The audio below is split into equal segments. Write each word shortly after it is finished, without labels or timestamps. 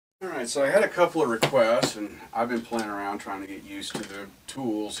Alright, so I had a couple of requests, and I've been playing around trying to get used to the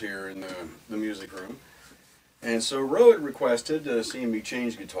tools here in the music room. And so Ro had requested seeing me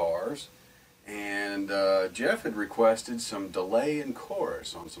change guitars, and Jeff had requested some delay and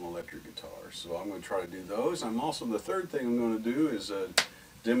chorus on some electric guitars. So I'm going to try to do those. The third thing I'm going to do is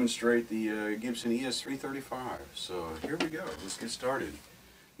demonstrate the Gibson ES-335. So here we go. Let's get started.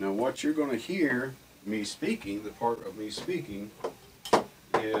 Now what you're going to hear me speaking, the part of me speaking,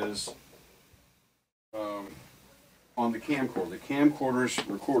 is on the camcorder. The camcorder's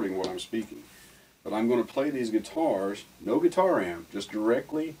recording what I'm speaking. But I'm going to play these guitars, no guitar amp, just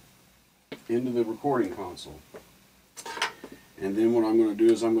directly into the recording console. And then what I'm going to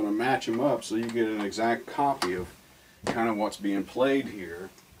do is I'm going to match them up so you get an exact copy of kind of what's being played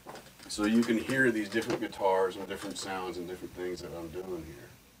here, so you can hear these different guitars and different sounds and different things that I'm doing here.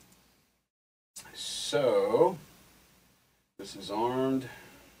 So this is armed.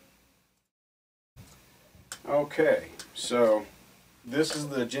 Okay, so this is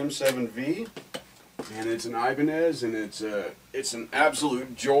the Gym 7V, and it's an Ibanez, and it's an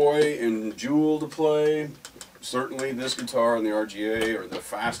absolute joy and jewel to play. Certainly this guitar and the RGA are the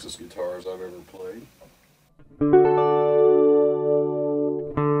fastest guitars I've ever played.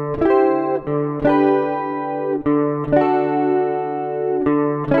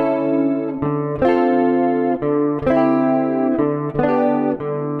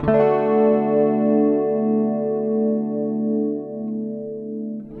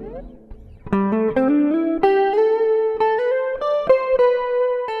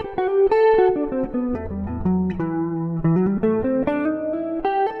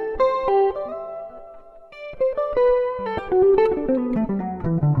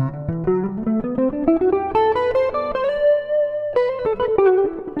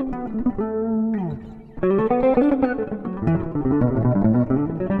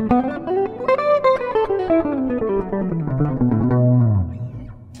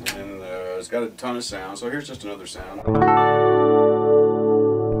 And it's got a ton of sound, so here's just another sound.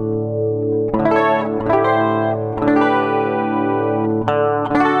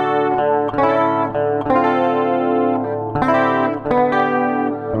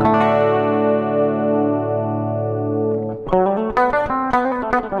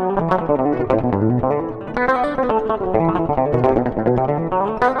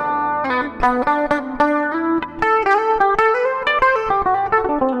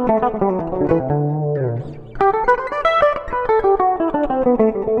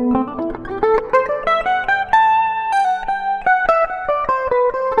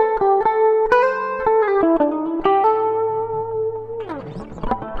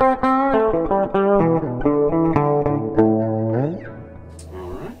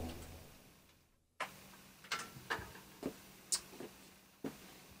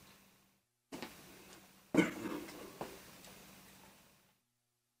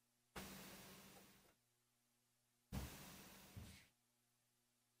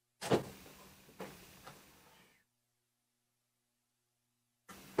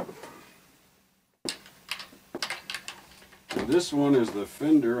 This one is the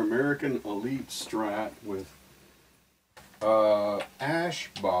Fender American Elite Strat with ash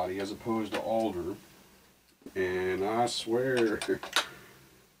body as opposed to alder, and I swear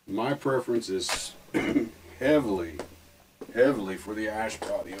my preference is heavily for the ash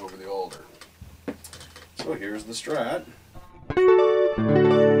body over the alder. So here's the Strat.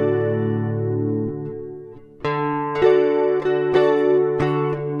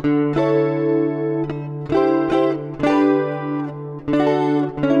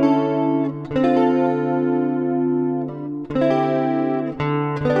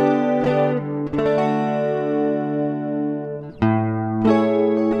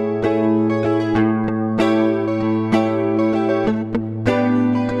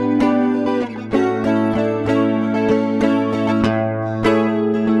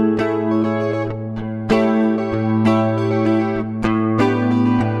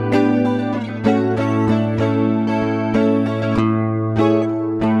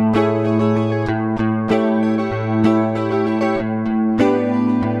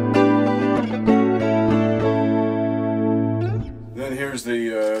 Here's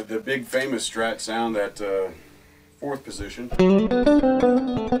the big famous Strat sound at 4th position.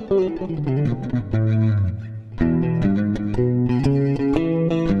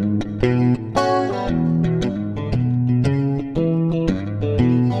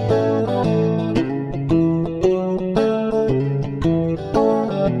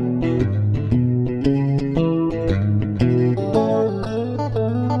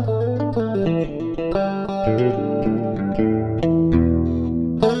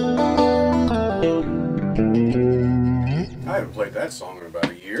 that song in about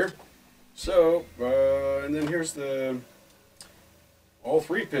a year. So, and then here's all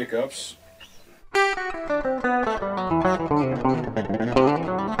 3 pickups.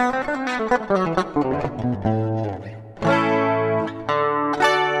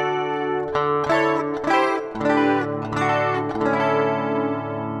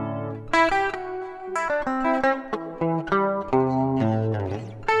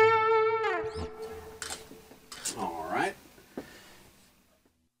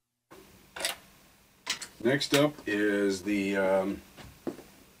 Next up is the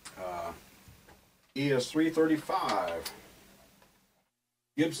ES-335.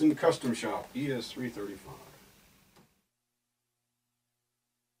 Gibson Custom Shop ES-335.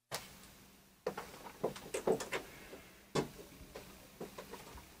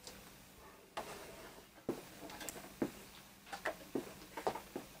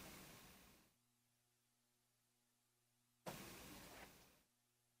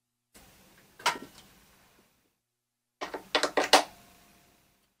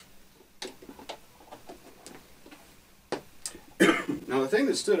 Now the thing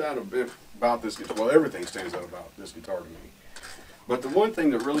that stood out a bit about this guitar, well, everything stands out about this guitar to me, but the one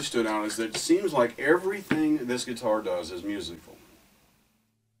thing that really stood out is that it seems like everything this guitar does is musical.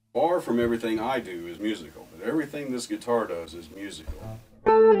 Far from everything I do is musical, but everything this guitar does is musical.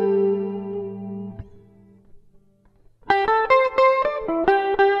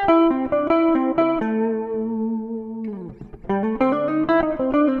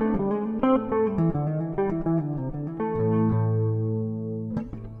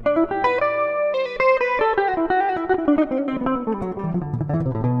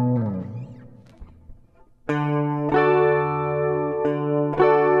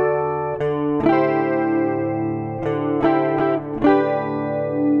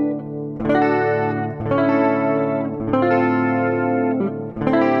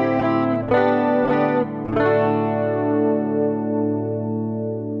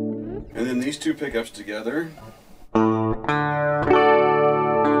 And then these 2 pickups together.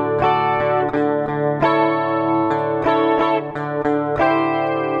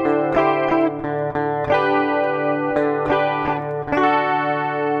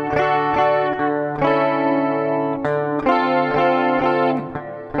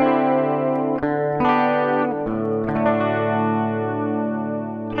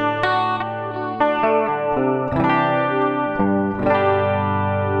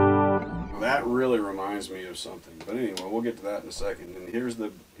 Really reminds me of something, but anyway, we'll get to that in a second. And here's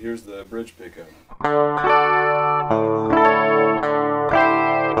the bridge pickup.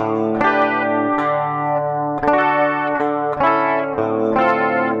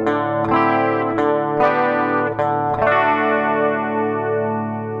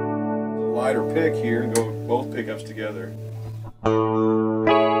 Lighter pick here to go with both pickups together.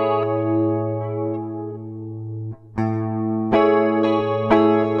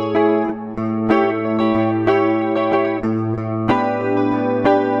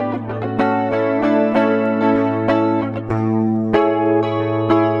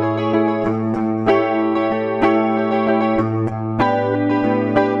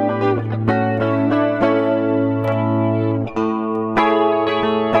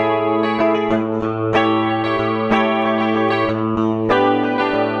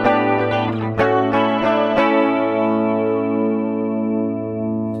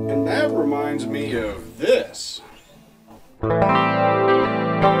 Reminds me of this.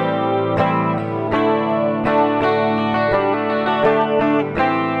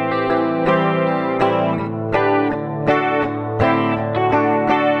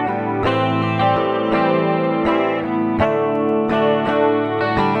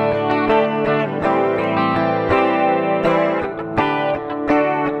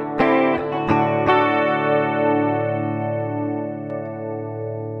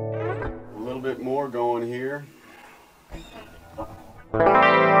 Bit more going here.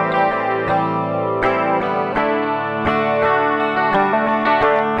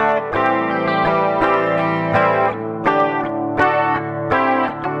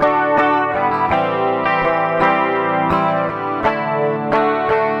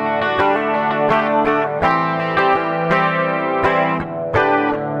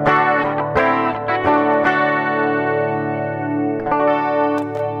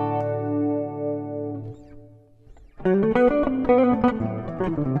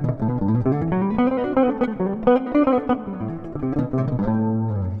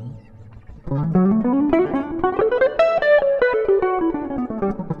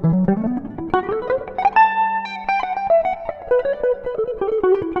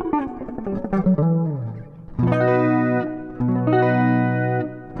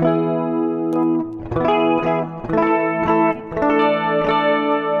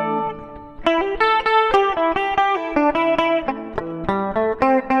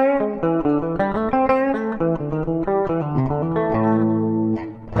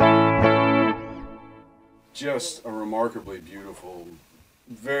 just a remarkably beautiful,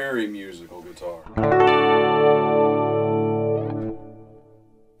 very musical guitar.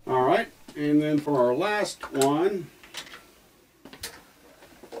 Alright, and then for our last one,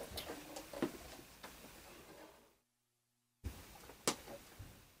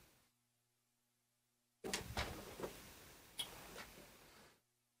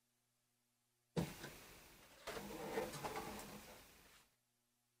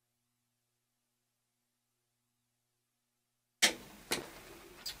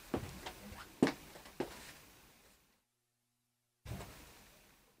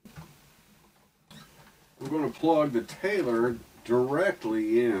 we're going to plug the Taylor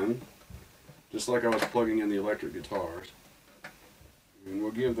directly in, just like I was plugging in the electric guitars. And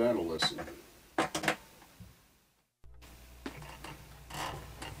we'll give that a listen.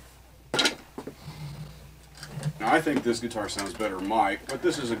 Now, I think this guitar sounds better mic, but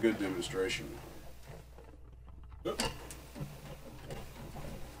this is a good demonstration. Oops.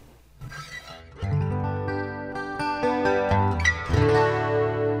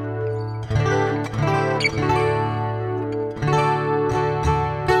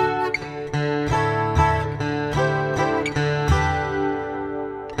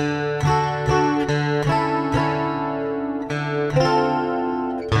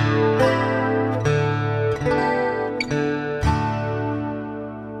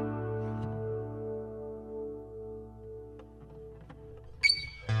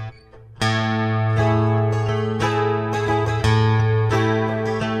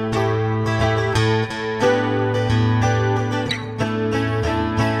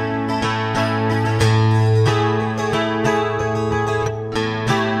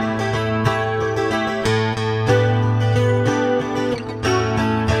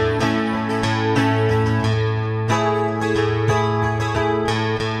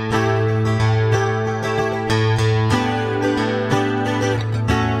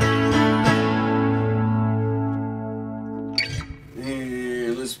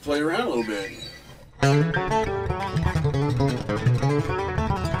 Let's play around a little bit.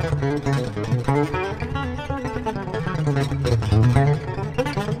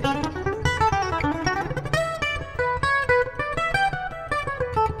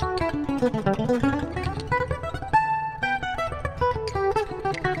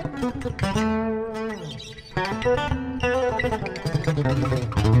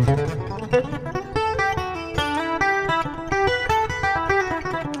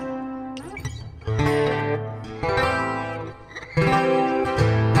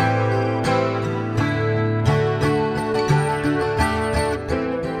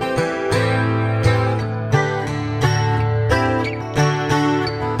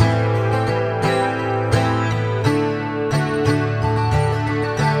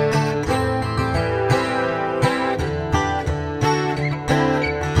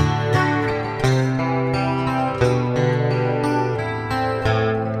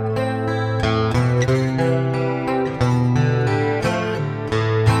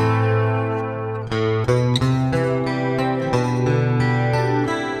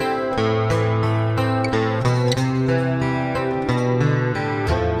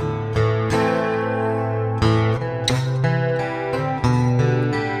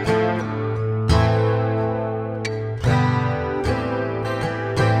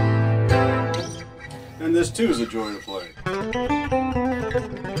 And this too is a joy to play.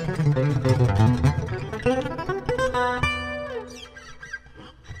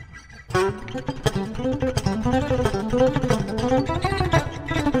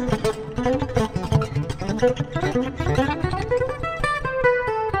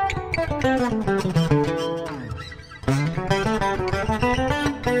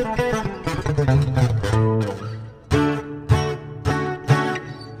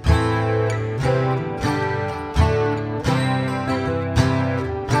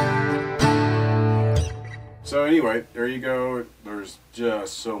 So anyway, there you go. There's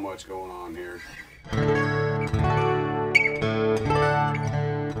just so much going on here.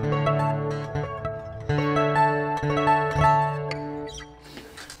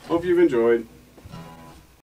 Hope you've enjoyed.